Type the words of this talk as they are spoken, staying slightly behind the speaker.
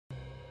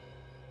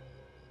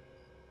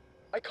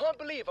I can't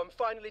believe I'm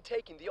finally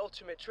taking the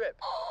ultimate trip.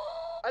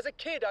 As a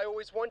kid, I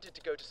always wanted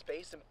to go to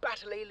space and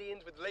battle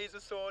aliens with laser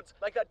swords,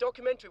 like that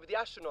documentary with the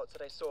astronauts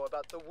that I saw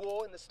about the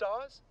war in the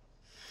stars.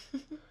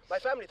 My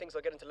family thinks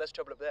I'll get into less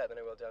trouble up there than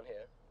I will down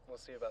here. We'll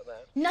see about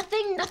that.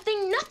 Nothing,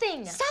 nothing,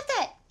 nothing! Stop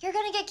that! You're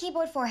gonna get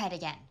keyboard forehead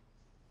again.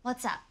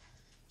 What's up?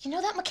 You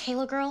know that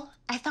McKeyla girl?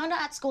 I found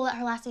out at school that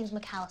her last name's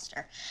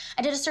McAlister.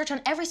 I did a search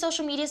on every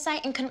social media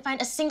site and couldn't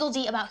find a single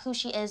D about who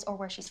she is or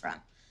where she's from.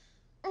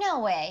 No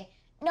way.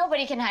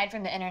 Nobody can hide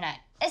from the internet,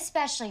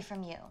 especially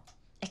from you.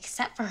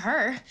 Except for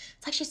her.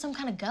 It's like she's some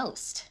kind of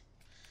ghost.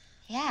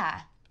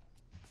 Yeah.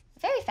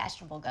 Very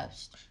fashionable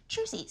ghost.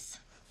 Truesies.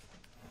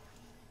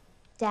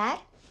 Dad?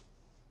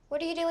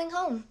 What are you doing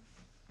home?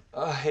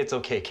 It's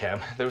okay,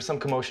 Cam. There was some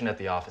commotion at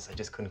the office. I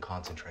just couldn't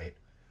concentrate.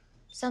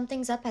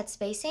 Something's up at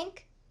Space Inc.?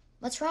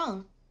 What's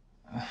wrong?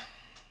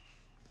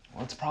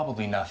 Well, it's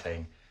probably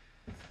nothing.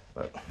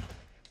 But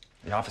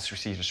the office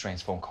received a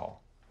strange phone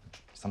call.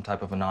 Some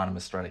type of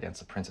anonymous threat against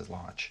the prince's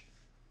launch.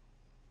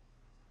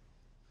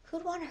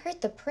 Who'd want to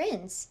hurt the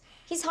prince?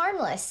 He's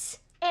harmless.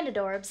 And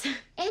adorbs.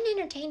 And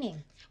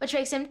entertaining. Which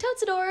makes him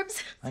totes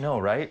adorbs. I know,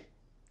 right?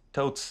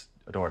 Totes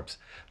adorbs.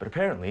 But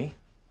apparently,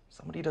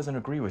 somebody doesn't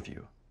agree with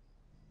you.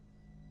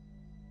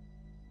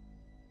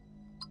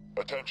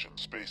 Attention,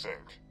 Space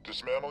Inc.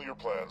 Dismantle your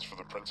plans for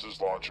the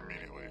Prince's launch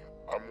immediately.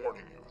 I'm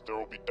warning you, there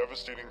will be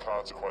devastating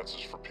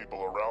consequences for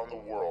people around the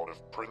world if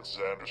Prince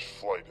Xander's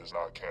flight is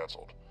not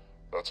canceled.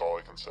 That's all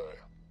I can say.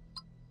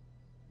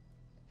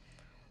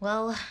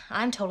 Well,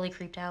 I'm totally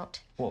creeped out.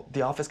 Well,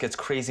 the office gets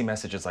crazy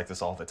messages like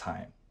this all the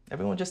time.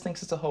 Everyone just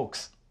thinks it's a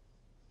hoax.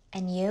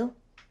 And you?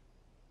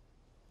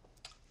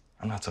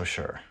 I'm not so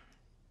sure.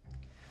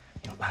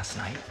 You know, last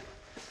night,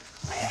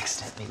 I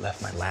accidentally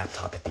left my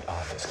laptop at the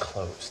office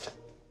closed.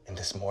 And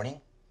this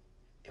morning,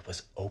 it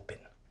was open.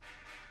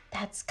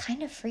 That's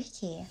kind of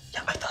freaky.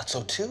 Yeah, I thought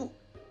so too.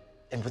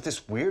 And with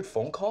this weird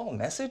phone call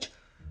message,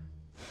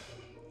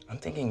 I'm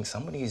thinking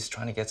somebody's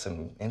trying to get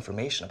some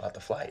information about the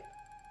flight.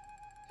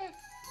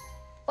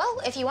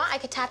 Well, if you want, I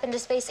could tap into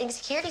Space Inc.'s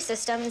security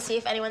system and see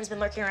if anyone's been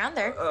lurking around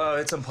there.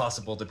 It's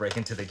impossible to break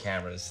into the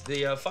cameras.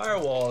 The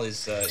firewall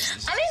is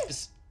I'm in!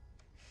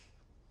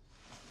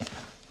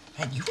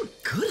 Man, you were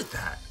good at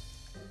that.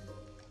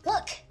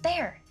 Look,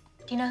 there.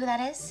 Do you know who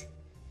that is?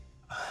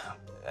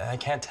 I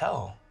can't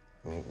tell.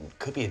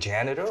 Could be a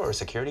janitor or a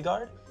security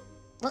guard.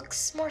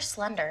 Looks more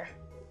slender.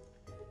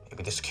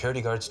 Maybe the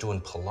security guard's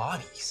doing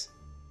Pilates.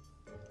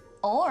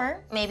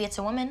 Or maybe it's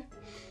a woman.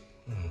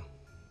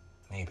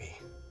 Maybe.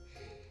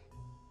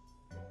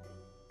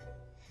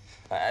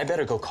 I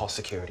better go call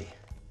security.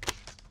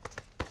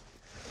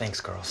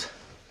 Thanks, girls.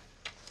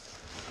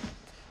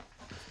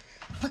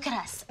 Look at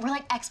us. We're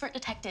like expert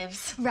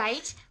detectives.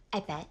 Right? I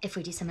bet if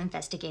we do some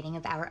investigating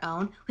of our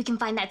own, we can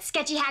find that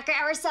sketchy hacker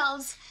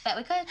ourselves. Bet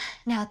we could.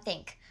 Now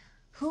think,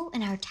 who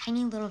in our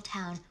tiny little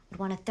town would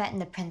want to threaten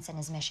the prince and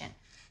his mission?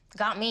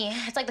 Got me.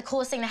 It's like the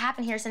coolest thing to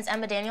happen here since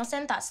Emma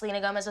Danielson thought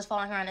Selena Gomez was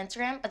following her on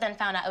Instagram, but then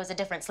found out it was a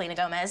different Selena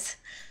Gomez.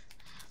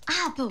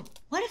 Ah, but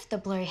what if the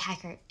blurry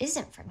hacker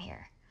isn't from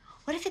here?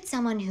 What if it's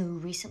someone who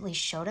recently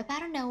showed up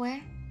out of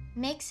nowhere,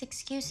 makes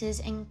excuses,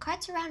 and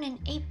carts around an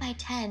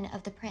 8x10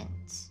 of the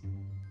prince?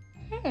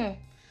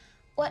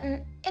 What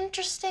an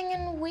interesting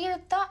and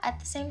weird thought at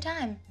the same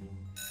time.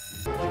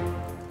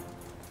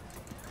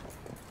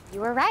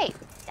 You were right.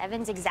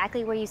 Devon's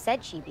exactly where you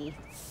said she'd be.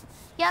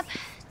 Yep.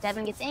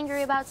 Devon gets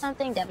angry about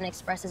something, Devon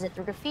expresses it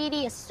through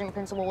graffiti, Assistant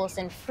Principal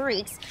Wilson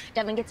freaks,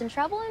 Devon gets in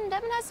trouble, and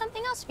Devon has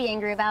something else to be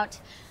angry about.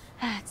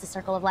 It's the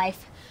circle of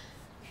life.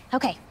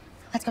 Okay,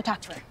 let's go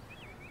talk to her.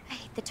 I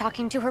hate the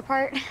talking to her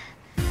part.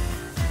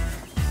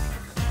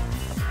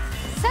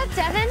 Sup,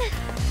 Devon?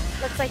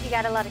 Looks like you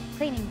got a lot of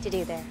cleaning to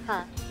do there,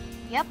 huh?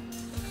 Yep.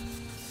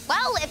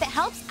 Well, if it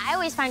helps, I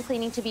always find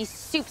cleaning to be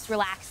soups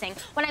relaxing.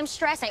 When I'm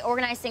stressed, I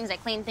organize things, I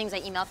clean things,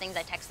 I email things,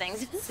 I text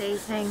things. Say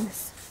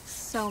things.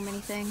 So many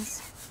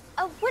things.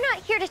 Oh, we're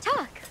not here to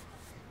talk.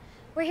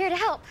 We're here to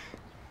help.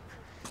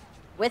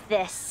 With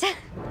this.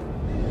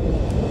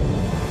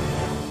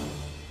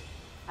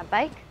 A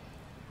bike?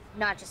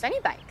 Not just any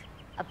bike.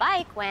 A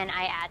bike, when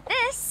I add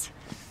this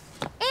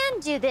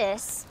and do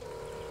this,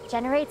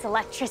 generates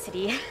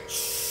electricity.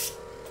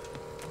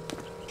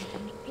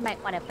 You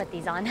might want to put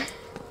these on.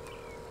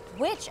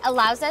 Which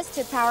allows us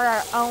to power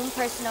our own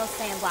personal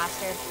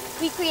sandblaster.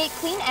 We create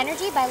clean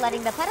energy by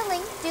letting the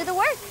pedaling do the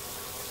work.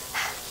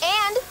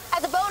 And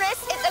as a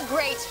bonus, it's a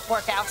great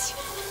workout.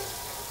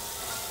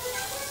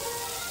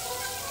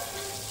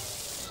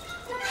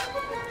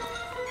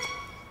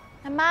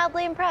 I'm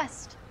mildly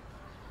impressed.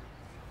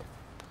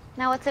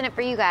 Now what's in it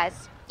for you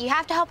guys? You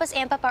have to help us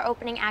amp up our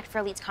opening act for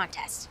Elite's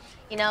contest.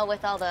 You know,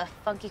 with all the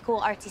funky,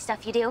 cool, artsy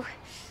stuff you do.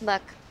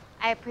 Look,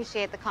 I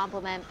appreciate the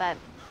compliment, but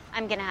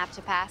I'm gonna have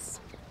to pass.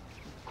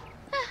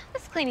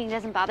 This cleaning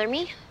doesn't bother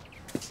me.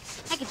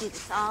 I could do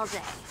this all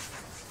day.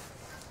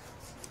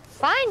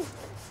 Fine.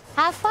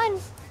 Have fun.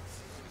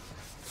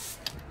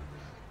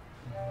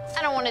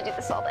 I don't want to do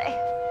this all day.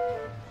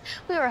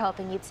 We were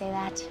hoping you'd say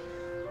that.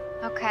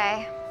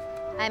 Okay,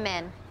 I'm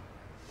in.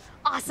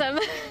 Awesome.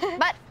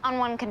 But on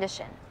one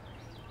condition.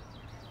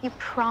 You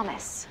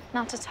promise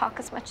not to talk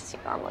as much as you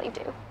normally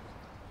do.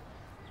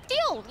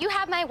 Deal! You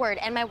have my word,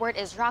 and my word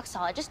is rock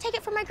solid. Just take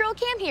it from my girl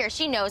Cam here.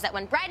 She knows that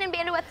when Bryden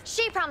Bandweth,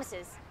 she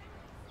promises.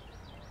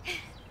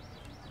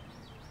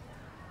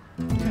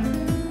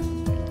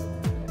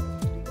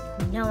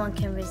 No one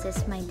can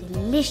resist my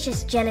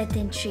delicious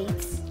gelatin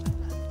treats.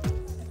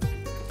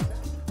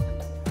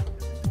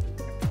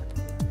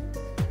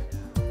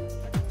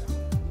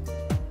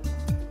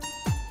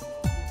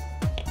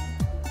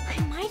 I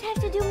might have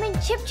to do my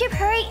Chip Chip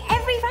Hurry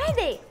every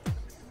Friday.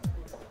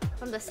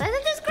 From the size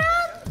of this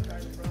crowd?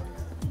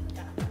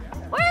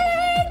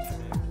 Wait!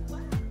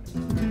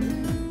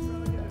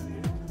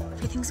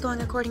 Everything's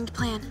going according to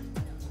plan.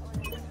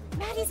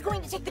 Maddie's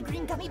going to take the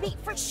green gummy bait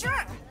for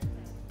sure.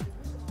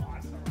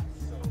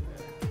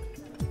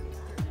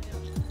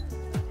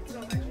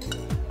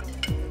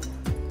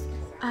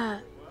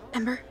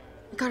 Ember,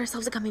 we got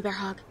ourselves a gummy bear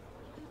hog.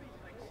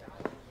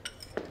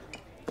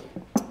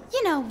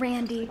 You know,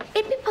 Randy,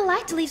 it'd be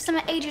polite to leave some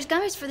of Adrienne's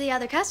gummies for the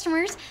other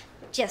customers.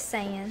 Just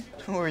saying.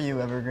 Who are you,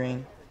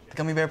 Evergreen? The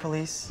gummy bear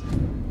police?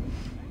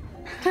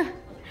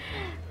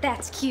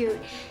 That's cute.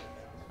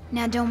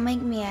 Now don't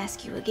make me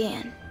ask you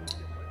again.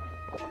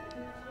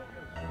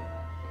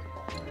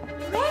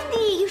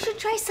 Randy, you should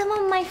try some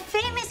of my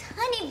famous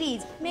honey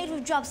beads, made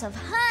with drops of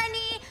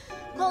honey,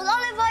 cold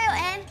olive oil,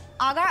 and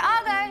agar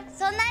agar.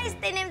 So nice,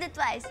 they named it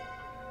twice.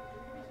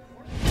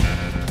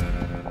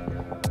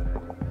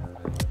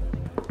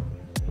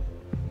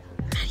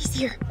 Maddie's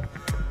here.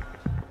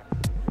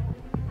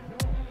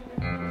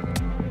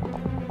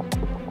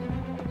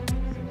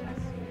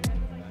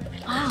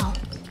 Wow,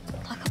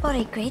 talk about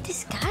a great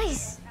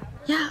disguise.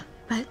 Yeah,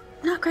 but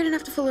not great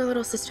enough to fool her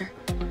little sister.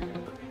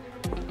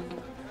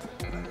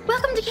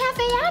 Welcome to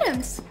Cafe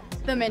Adams.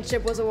 The mint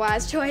chip was a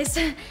wise choice.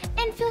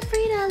 And feel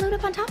free to load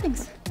up on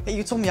toppings. Hey,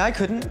 you told me I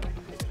couldn't.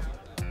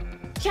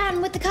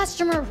 Chatting with the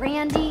customer,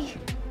 Randy.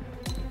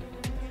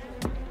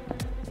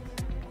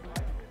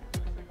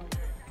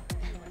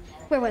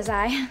 Where was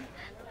I?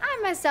 I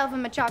myself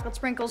am a chocolate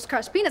sprinkles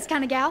crushed peanuts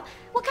kind of gal.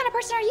 What kind of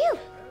person are you?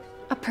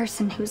 A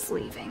person who's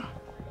leaving.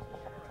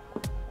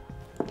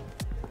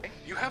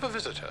 You have a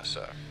visitor,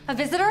 sir. A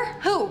visitor?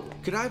 Who?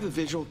 Could I have a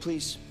visual,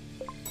 please?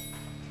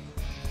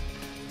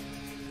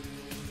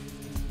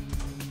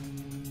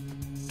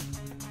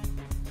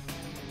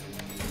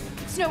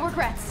 It's no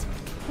regrets.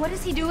 What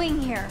is he doing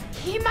here?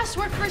 He must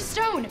work for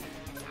S.T.E.M.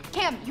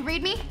 Cam, you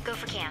read me? Go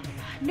for Cam.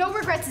 No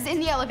regrets is in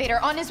the elevator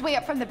on his way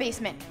up from the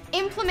basement.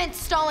 Implement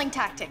stalling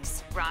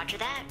tactics. Roger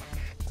that.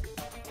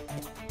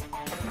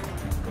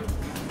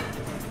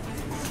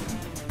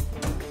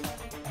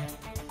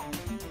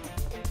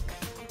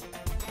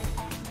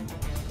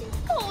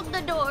 Hold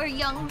the door,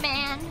 young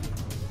man.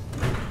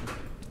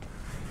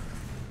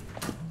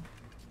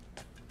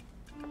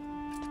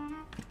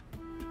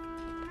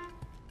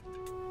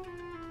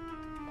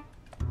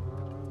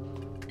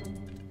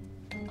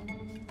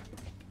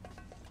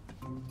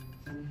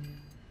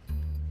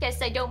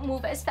 Guess I don't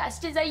move as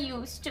fast as I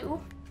used to.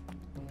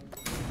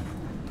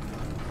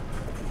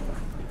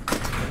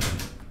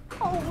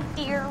 Oh,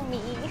 dear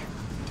me.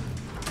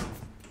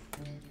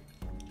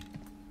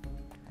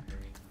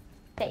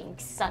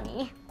 Thanks,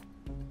 Sonny.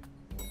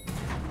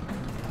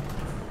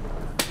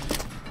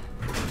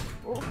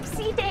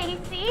 Oopsie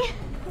daisy.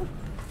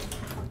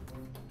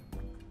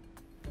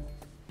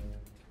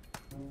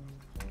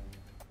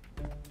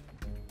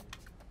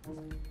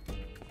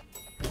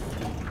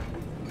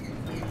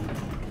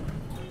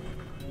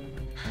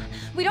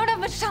 We don't have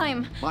much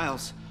time.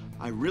 Miles,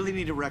 I really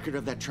need a record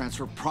of that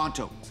transfer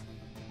pronto.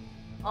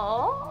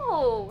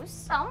 Oh,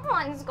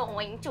 someone's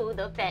going to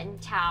the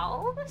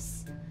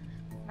penthouse.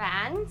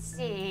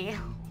 Fancy.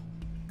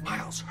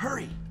 Miles,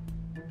 hurry.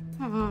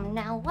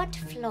 Now what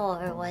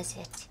floor was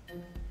it?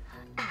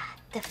 Ah,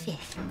 the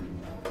 5th.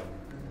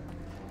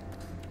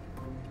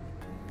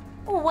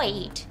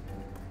 Wait.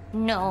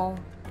 No.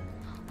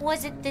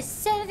 Was it the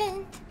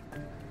 7th?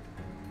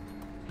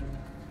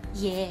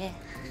 Yeah.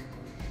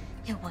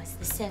 It was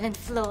the 7th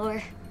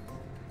floor.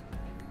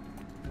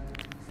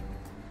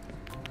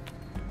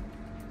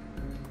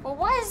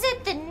 Was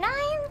it the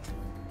 9th?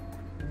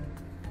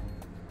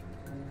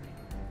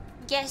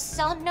 Guess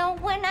I'll know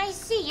when I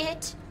see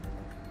it.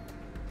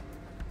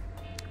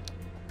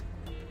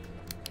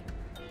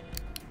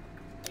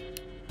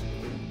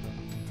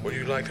 Would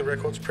you like the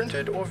records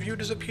printed or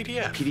viewed as a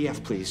PDF?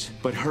 PDF, please.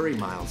 But hurry,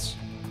 Miles.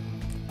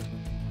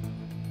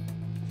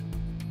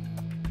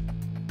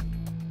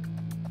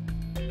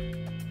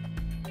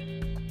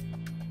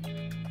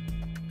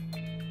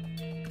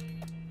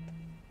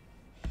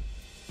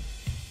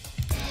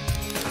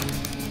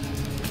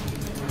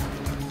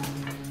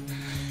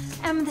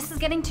 This is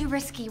getting too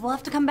risky. We'll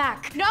have to come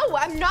back. No,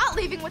 I'm not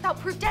leaving without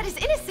proof Dad is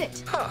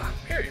innocent. Ah,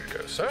 here you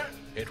go, sir.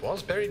 It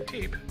was buried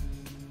deep.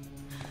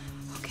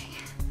 Okay.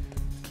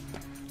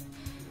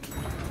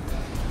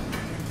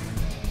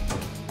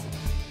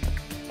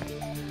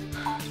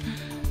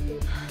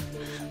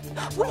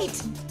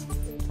 Wait!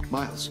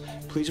 Miles,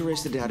 Please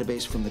erase the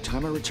database from the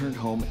time I returned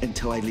home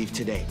until I leave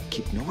today.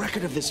 Keep no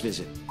record of this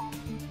visit.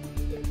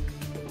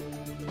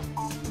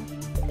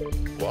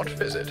 What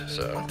visit,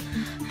 sir?